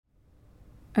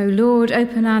O Lord,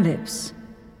 open our lips,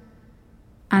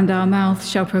 and our mouth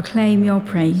shall proclaim your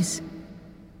praise.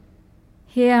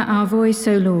 Hear our voice,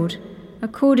 O Lord,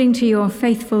 according to your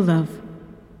faithful love.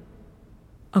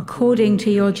 According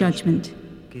to your judgment,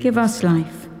 give us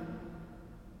life.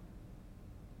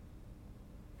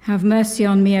 Have mercy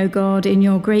on me, O God, in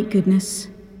your great goodness.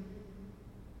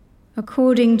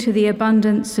 According to the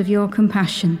abundance of your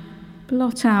compassion,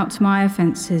 blot out my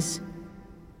offences.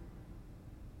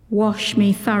 Wash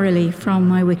me thoroughly from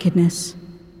my wickedness,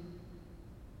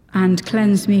 and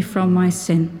cleanse me from my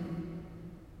sin.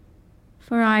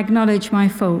 For I acknowledge my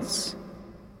faults,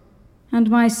 and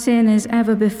my sin is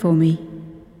ever before me.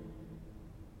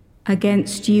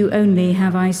 Against you only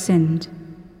have I sinned,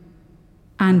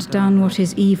 and done what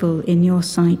is evil in your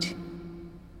sight,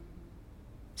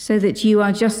 so that you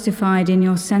are justified in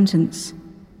your sentence,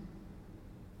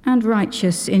 and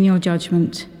righteous in your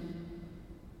judgment.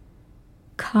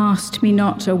 Cast me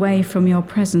not away from your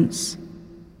presence,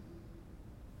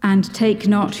 and take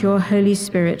not your Holy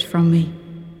Spirit from me.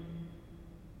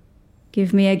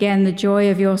 Give me again the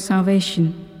joy of your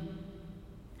salvation,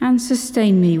 and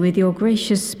sustain me with your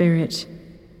gracious Spirit.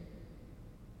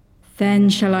 Then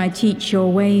shall I teach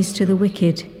your ways to the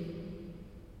wicked,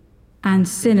 and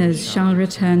sinners shall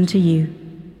return to you.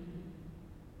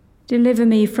 Deliver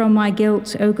me from my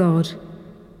guilt, O God,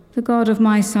 the God of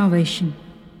my salvation,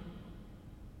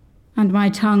 and my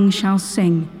tongue shall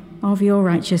sing of your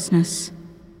righteousness.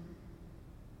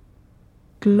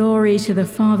 Glory to the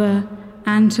Father,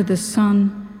 and to the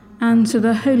Son, and to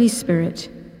the Holy Spirit,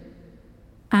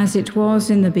 as it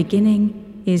was in the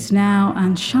beginning, is now,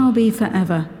 and shall be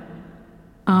forever.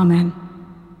 Amen.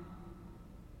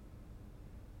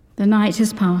 The night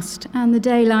has passed, and the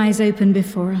day lies open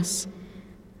before us.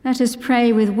 Let us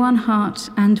pray with one heart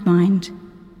and mind.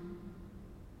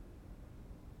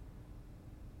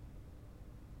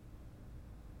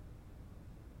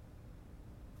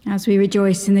 As we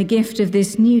rejoice in the gift of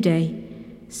this new day,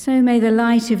 so may the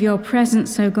light of your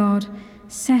presence, O God,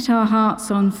 set our hearts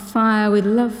on fire with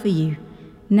love for you,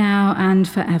 now and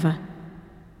forever.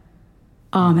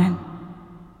 Amen.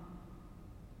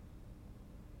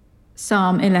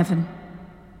 Psalm 11.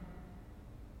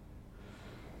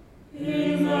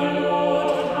 In the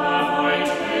Lord have I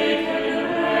taken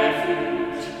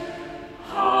refuge.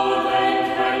 How then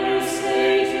can you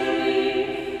say to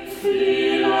me,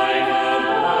 flee like a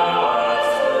moth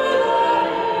to the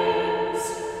hills?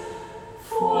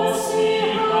 For see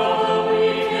how the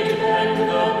wicked bend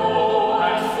the bow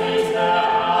and fit their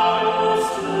arrows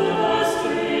to the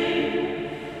stream,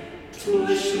 to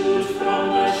shoot from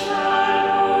the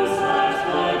shadows at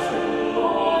the true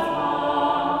of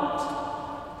heart.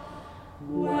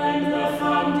 When the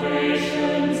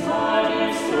foundations are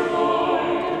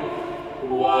destroyed,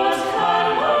 what can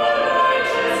the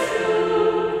righteous do?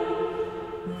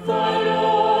 The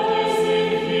Lord is in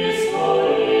his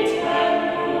holy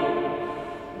temple.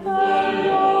 The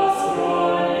Lord's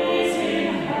throne is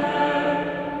in heaven.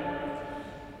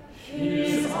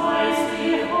 His eyes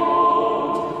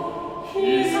behold,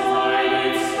 his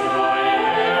eyelids try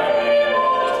every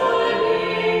mortal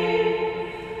being.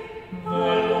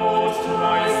 The Lord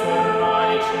tries the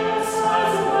righteous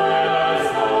as well as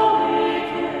the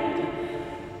wicked,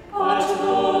 but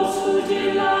those who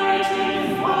delight in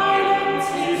violence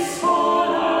his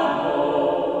soul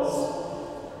abhors.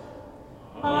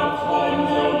 Upon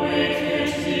the wicked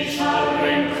he shall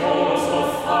rain coals of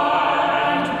fire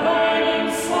and burning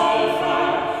sulphur.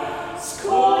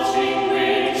 Scorching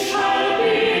wind shall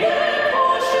be their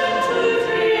portion to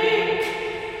drink.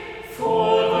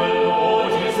 For the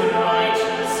Lord is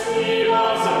righteous, he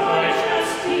loves righteous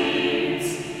deeds,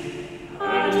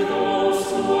 and those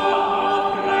who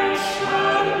are upright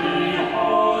shall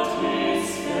behold his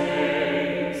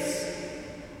face.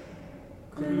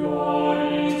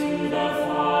 Glory to the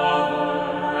Father,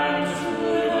 and to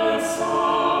the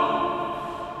Son,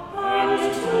 and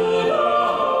to the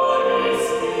Holy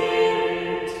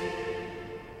Spirit,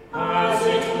 as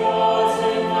it was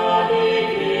in the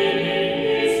beginning,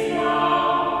 is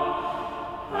now,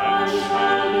 and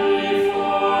shall be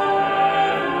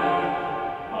forever.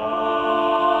 Amen.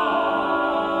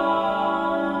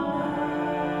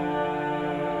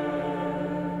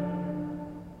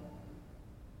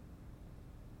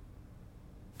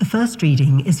 The first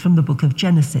reading is from the book of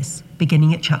Genesis,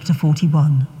 beginning at chapter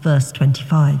 41, verse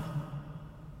 25.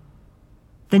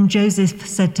 Then Joseph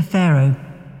said to Pharaoh,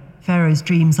 Pharaoh's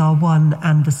dreams are one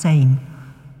and the same.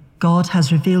 God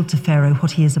has revealed to Pharaoh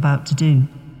what he is about to do.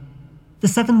 The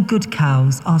 7 good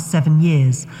cows are 7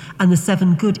 years, and the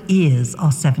 7 good ears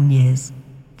are 7 years.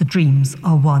 The dreams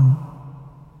are one.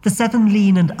 The 7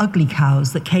 lean and ugly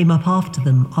cows that came up after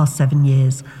them are 7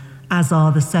 years, as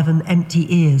are the 7 empty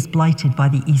ears blighted by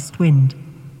the east wind.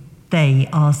 They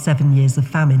are 7 years of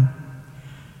famine.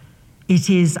 It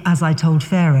is as I told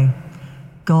Pharaoh.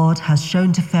 God has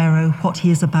shown to Pharaoh what he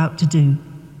is about to do.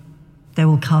 There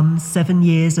will come 7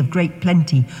 years of great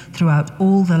plenty throughout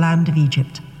all the land of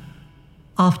Egypt.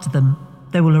 After them,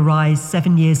 there will arise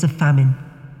 7 years of famine,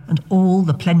 and all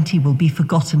the plenty will be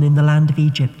forgotten in the land of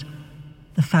Egypt.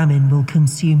 The famine will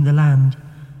consume the land.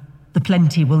 The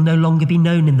plenty will no longer be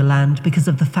known in the land because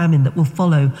of the famine that will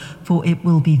follow, for it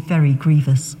will be very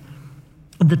grievous.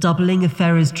 And the doubling of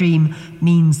Pharaoh's dream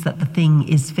means that the thing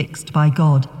is fixed by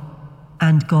God,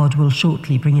 and God will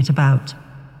shortly bring it about.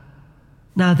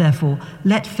 Now therefore,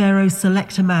 let Pharaoh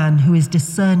select a man who is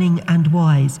discerning and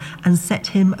wise, and set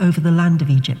him over the land of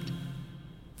Egypt.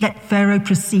 Let Pharaoh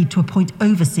proceed to appoint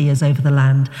overseers over the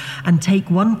land, and take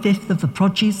 1/5 of the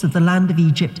produce of the land of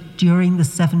Egypt during the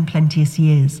 7 plenteous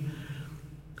years.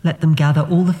 Let them gather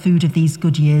all the food of these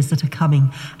good years that are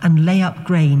coming, and lay up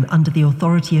grain under the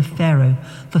authority of Pharaoh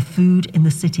for food in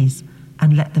the cities,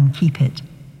 and let them keep it.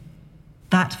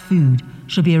 That food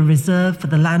shall be a reserve for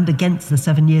the land against the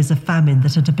 7 years of famine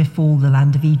that are to befall the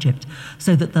land of Egypt,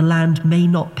 so that the land may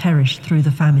not perish through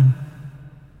the famine.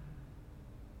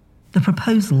 The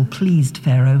proposal pleased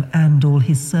Pharaoh and all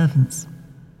his servants.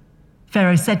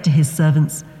 Pharaoh said to his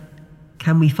servants,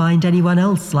 "Can we find anyone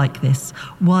else like this,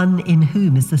 one in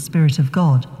whom is the Spirit of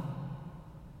God?"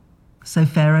 So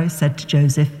Pharaoh said to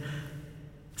Joseph,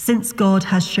 "Since God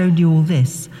has shown you all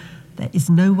this, there is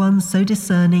no one so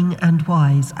discerning and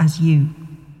wise as you.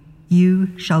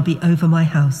 You shall be over my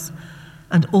house,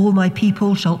 and all my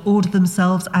people shall order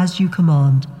themselves as you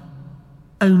command.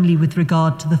 Only with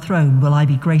regard to the throne will I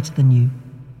be greater than you."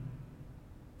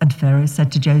 And Pharaoh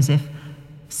said to Joseph,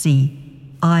 "See,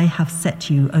 I have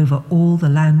set you over all the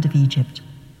land of Egypt."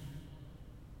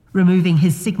 Removing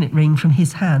his signet ring from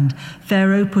his hand,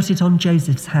 Pharaoh put it on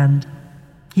Joseph's hand.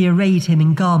 He arrayed him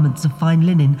in garments of fine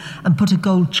linen and put a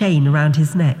gold chain around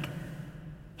his neck.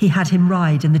 He had him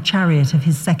ride in the chariot of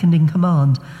his second in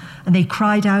command, and they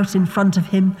cried out in front of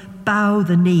him, "Bow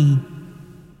the knee."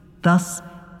 Thus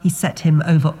he set him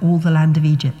over all the land of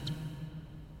Egypt.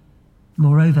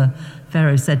 Moreover,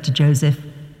 Pharaoh said to Joseph,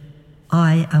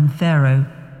 "I am Pharaoh,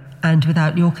 and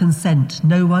without your consent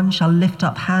no one shall lift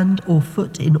up hand or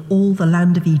foot in all the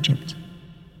land of Egypt."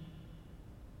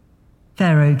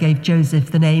 Pharaoh gave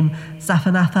Joseph the name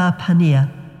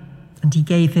Zaphenath-Paneah, and he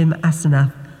gave him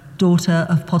Asenath, daughter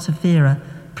of Potipherah,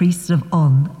 priest of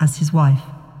On, as his wife.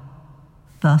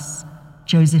 Thus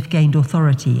Joseph gained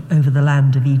authority over the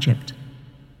land of Egypt.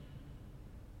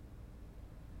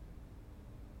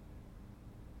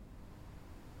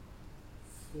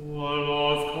 Full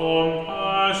of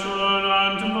compassion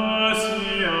and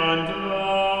mercy and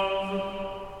love,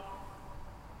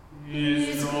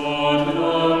 is God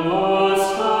the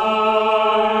Most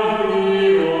High,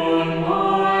 the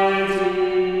Almighty.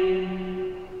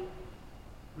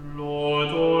 Lord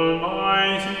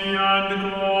Almighty and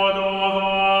God of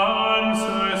our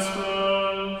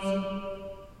ancestors,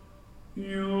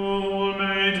 you who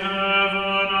made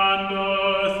heaven and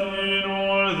earth in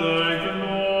all their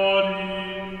glory.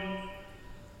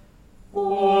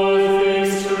 All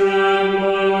things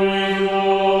tremble with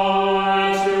awe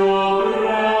at your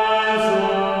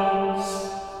presence.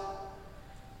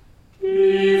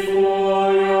 Before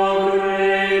your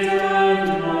great and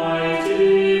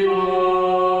mighty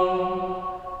power,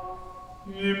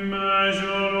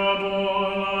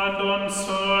 immeasurable and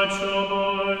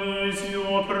unsearchable is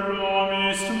your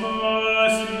promised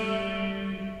mercy.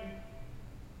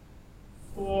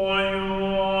 For you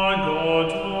are God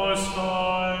Most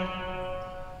High.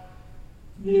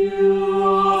 You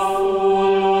are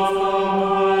full of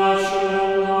compassion,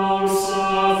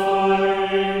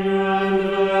 long-suffering, and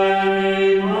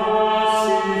very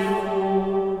merciful.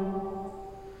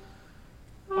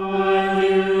 And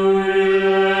you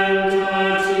relent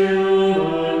at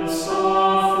human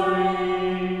suffering.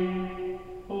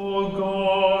 O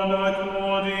God,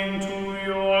 according to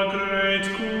your great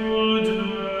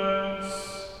goodness,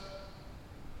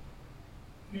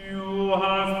 you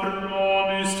have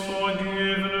promised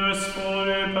forgiveness for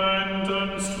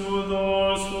repentance to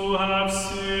those who have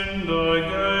sinned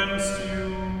against you.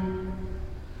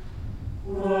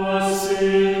 The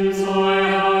sins I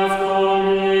have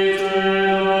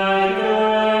committed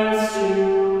against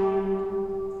you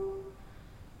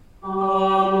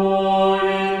are more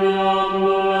in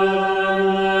number than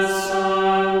the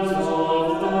sands of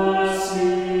the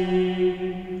sea.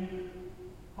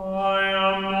 I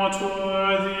am not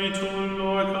worthy to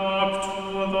look up to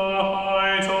the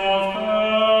height of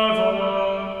heaven,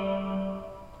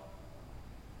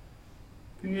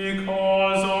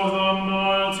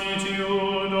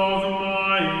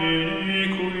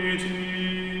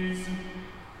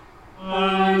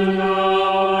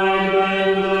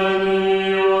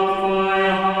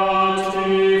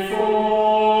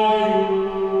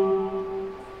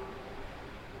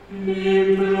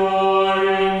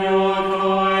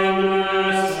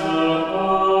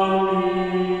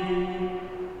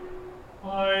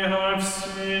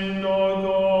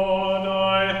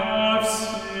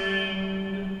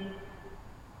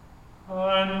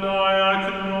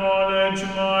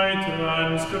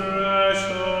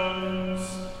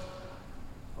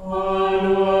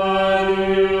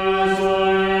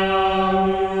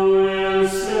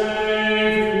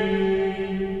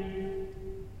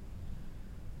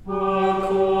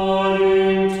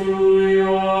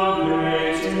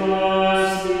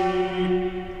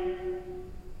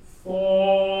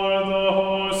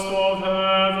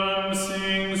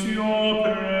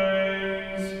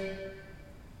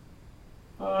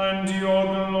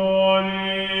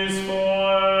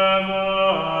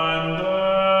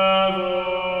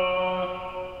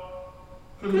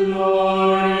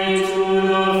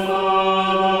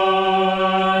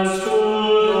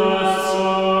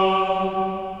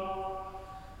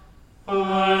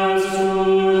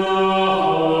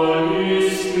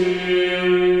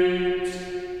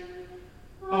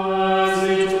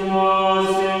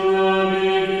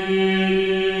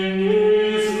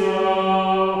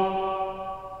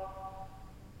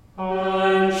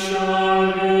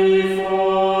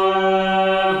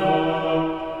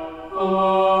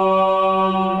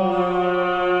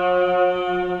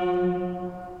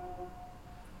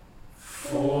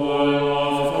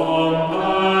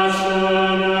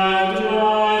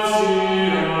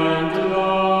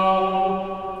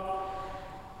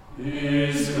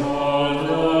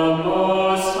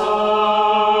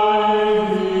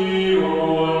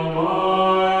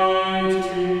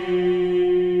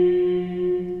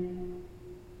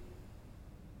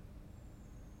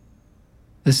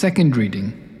 The second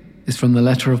reading is from the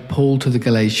letter of Paul to the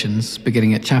Galatians,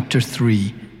 beginning at chapter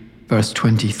 3, verse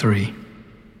 23.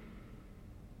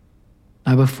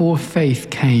 Now before faith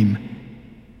came,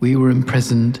 we were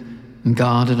imprisoned and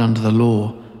guarded under the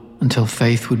law until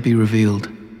faith would be revealed.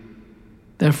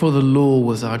 Therefore the law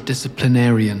was our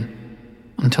disciplinarian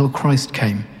until Christ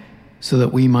came, so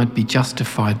that we might be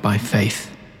justified by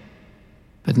faith.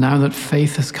 But now that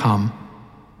faith has come,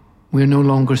 we are no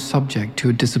longer subject to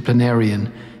a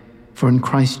disciplinarian, for in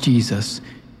Christ Jesus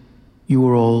you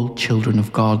are all children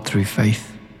of God through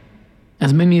faith.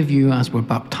 As many of you as were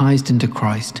baptized into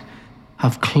Christ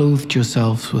have clothed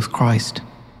yourselves with Christ.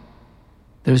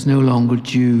 There is no longer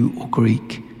Jew or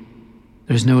Greek.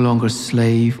 There is no longer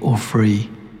slave or free.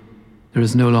 There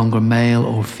is no longer male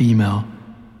or female,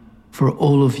 for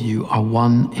all of you are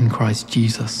one in Christ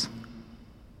Jesus.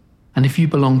 And if you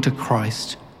belong to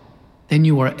Christ, then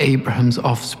you are Abraham's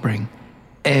offspring,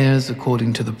 heirs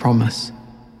according to the promise.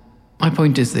 My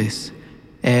point is this: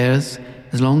 heirs,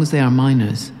 as long as they are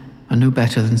minors, are no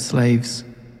better than slaves,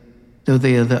 though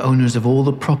they are the owners of all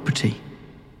the property,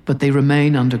 but they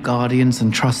remain under guardians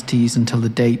and trustees until the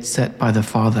date set by the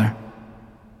Father.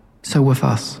 So with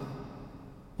us,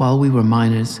 while we were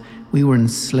minors, we were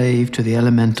enslaved to the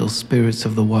elemental spirits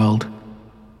of the world.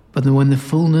 But when the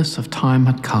fullness of time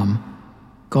had come,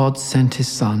 God sent his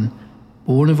Son,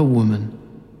 born of a woman,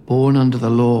 born under the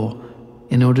law,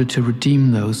 in order to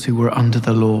redeem those who were under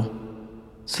the law,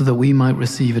 so that we might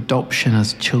receive adoption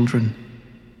as children.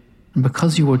 And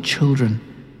because you are children,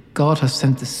 God has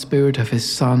sent the Spirit of his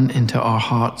Son into our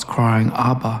hearts, crying,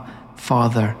 Abba,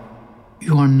 Father.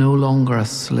 You are no longer a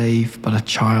slave, but a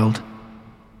child.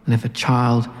 And if a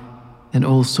child, then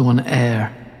also an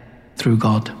heir through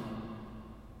God.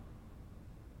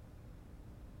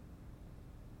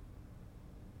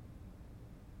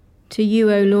 To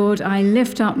you, O Lord, I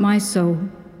lift up my soul.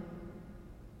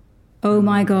 O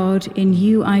my God, in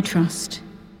you I trust.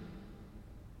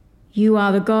 You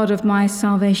are the God of my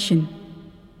salvation.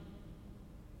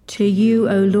 To you,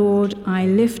 O Lord, I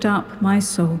lift up my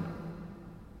soul.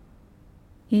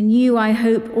 In you I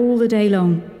hope all the day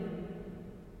long.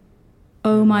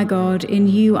 O my God, in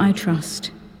you I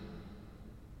trust.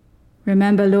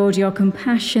 Remember, Lord, your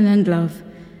compassion and love,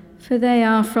 for they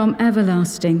are from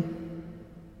everlasting.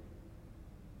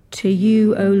 To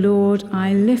you, O Lord,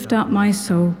 I lift up my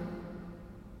soul.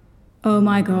 O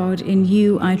my God, in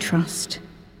you I trust.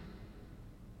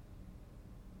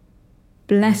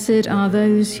 Blessed are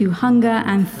those who hunger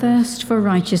and thirst for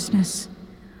righteousness,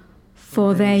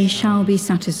 for they shall be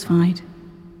satisfied.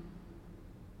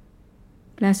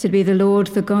 Blessed be the Lord,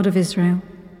 the God of Israel,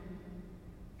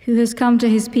 who has come to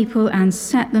his people and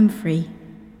set them free.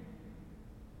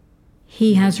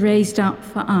 He has raised up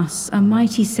for us a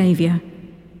mighty Saviour,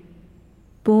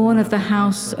 born of the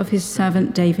house of his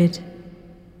servant David.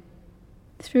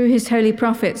 Through his holy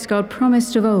prophets, God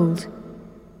promised of old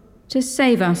to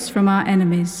save us from our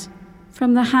enemies,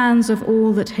 from the hands of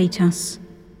all that hate us,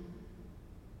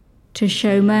 to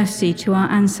show mercy to our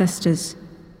ancestors,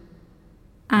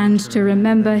 and to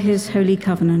remember his holy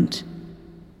covenant.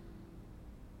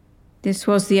 This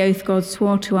was the oath God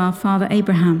swore to our father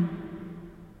Abraham,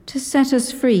 to set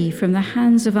us free from the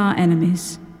hands of our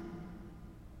enemies,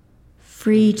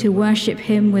 free to worship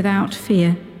him without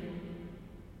fear,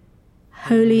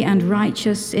 holy and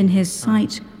righteous in his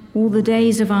sight all the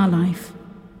days of our life.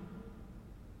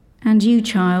 And you,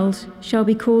 child, shall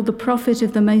be called the prophet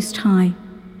of the Most High,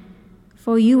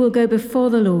 for you will go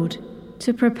before the Lord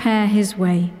to prepare his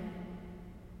way,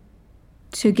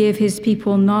 to give his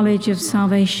people knowledge of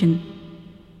salvation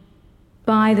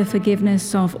by the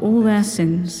forgiveness of all their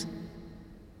sins.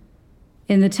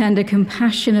 In the tender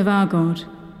compassion of our God,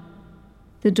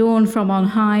 the dawn from on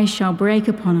high shall break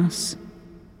upon us,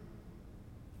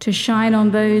 to shine on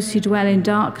those who dwell in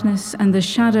darkness and the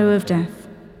shadow of death,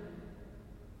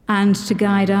 and to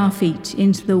guide our feet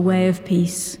into the way of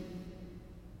peace.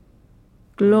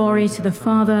 Glory to the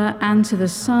Father, and to the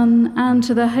Son, and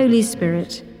to the Holy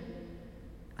Spirit,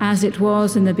 as it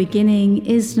was in the beginning,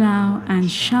 is now,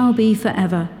 and shall be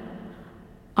forever.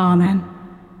 Amen.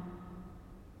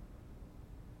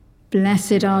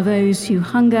 Blessed are those who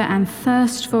hunger and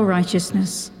thirst for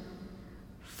righteousness,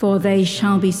 for they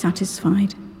shall be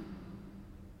satisfied.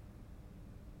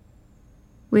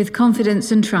 With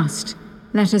confidence and trust,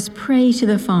 let us pray to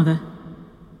the Father.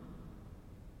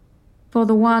 For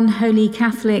the one holy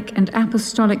Catholic and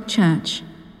Apostolic Church,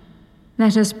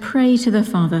 let us pray to the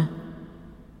Father.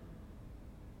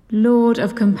 Lord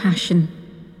of compassion,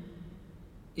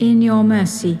 in your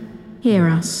mercy, hear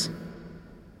us.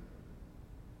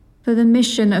 For the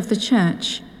mission of the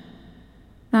Church,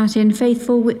 that in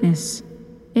faithful witness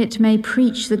it may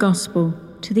preach the gospel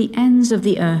to the ends of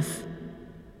the earth.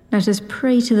 Let us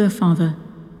pray to the Father.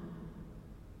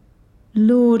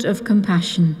 Lord of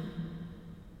compassion,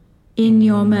 in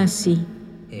your mercy,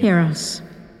 hear us.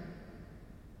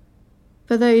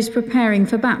 For those preparing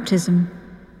for baptism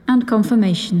and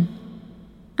confirmation,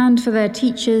 and for their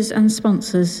teachers and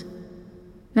sponsors,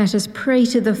 let us pray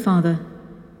to the Father.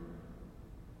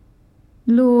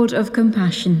 Lord of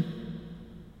compassion,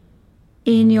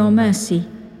 in your mercy,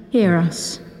 hear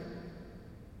us.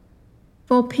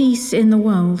 For peace in the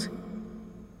world,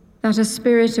 that a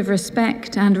spirit of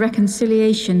respect and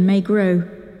reconciliation may grow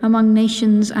among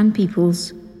nations and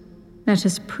peoples, let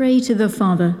us pray to the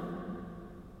Father.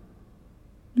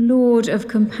 Lord of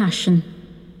compassion,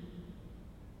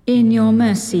 in your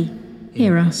mercy,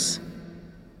 hear us.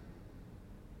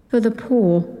 For the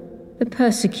poor, the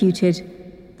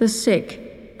persecuted, the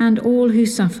sick, and all who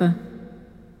suffer,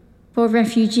 for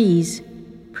refugees,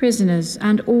 prisoners,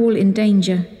 and all in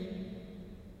danger,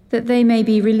 that they may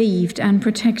be relieved and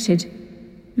protected,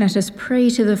 let us pray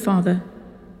to the Father.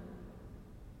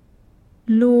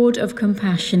 Lord of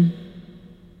compassion,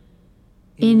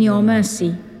 in your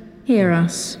mercy, hear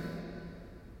us.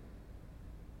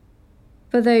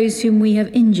 For those whom we have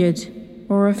injured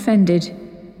or offended,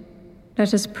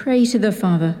 let us pray to the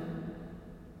Father.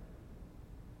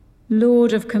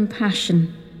 Lord of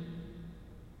compassion,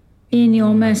 in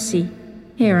your mercy,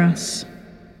 hear us.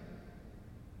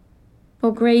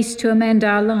 For grace to amend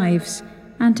our lives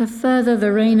and to further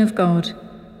the reign of God,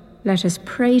 let us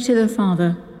pray to the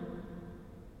Father.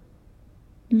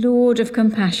 Lord of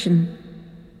compassion,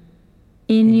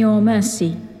 in your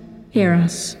mercy, hear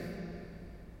us.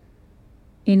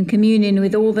 In communion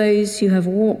with all those who have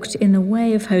walked in the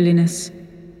way of holiness,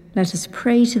 let us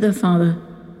pray to the Father.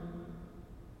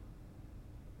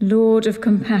 Lord of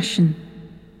compassion,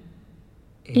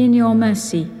 in your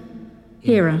mercy,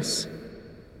 hear us.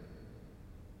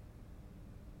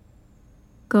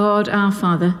 God our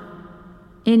Father,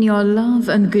 in your love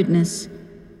and goodness,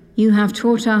 you have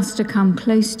taught us to come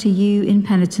close to you in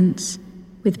penitence,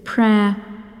 with prayer,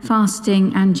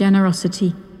 fasting, and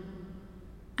generosity.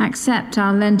 Accept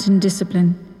our Lenten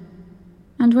discipline,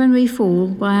 and when we fall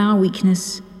by our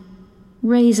weakness,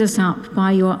 raise us up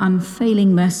by your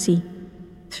unfailing mercy,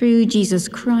 through Jesus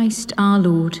Christ our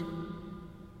Lord.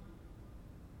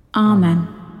 Amen.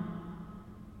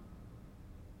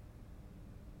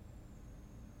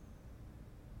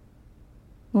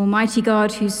 Almighty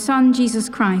God, whose Son, Jesus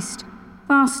Christ,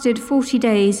 fasted 40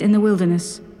 days in the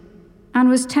wilderness, and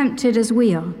was tempted as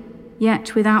we are,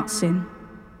 yet without sin,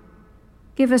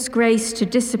 give us grace to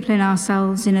discipline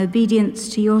ourselves in obedience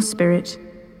to your Spirit,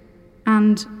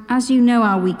 and, as you know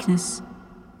our weakness,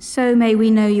 so may we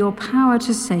know your power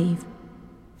to save,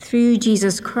 through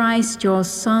Jesus Christ, your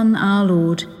Son, our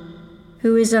Lord,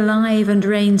 who is alive and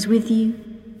reigns with you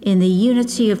in the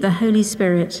unity of the Holy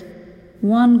Spirit,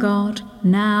 one God,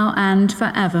 now and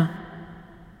forever.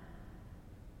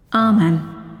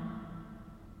 Amen.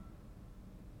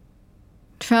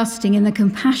 Trusting in the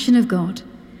compassion of God,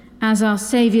 as our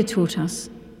Saviour taught us,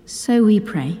 so we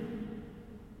pray.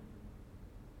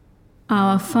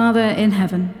 Our Father in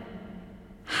heaven,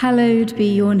 hallowed be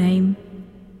your name.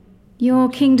 Your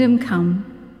kingdom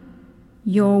come,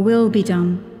 your will be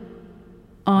done,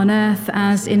 on earth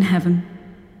as in heaven.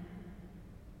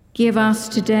 Give us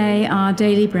today our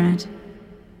daily bread.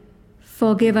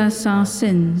 Forgive us our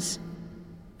sins,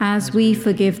 as we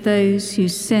forgive those who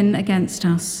sin against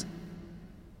us.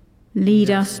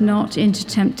 Lead us not into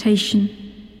temptation,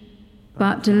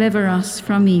 but deliver us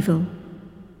from evil.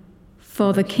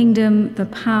 For the kingdom, the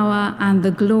power, and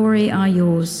the glory are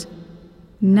yours,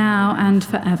 now and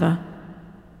forever.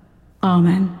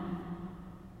 Amen.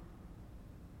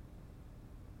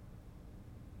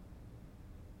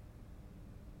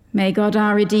 May God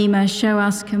our Redeemer show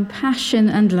us compassion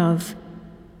and love.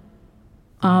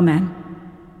 Amen.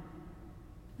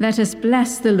 Let us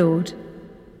bless the Lord.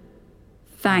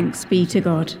 Thanks be to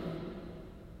God.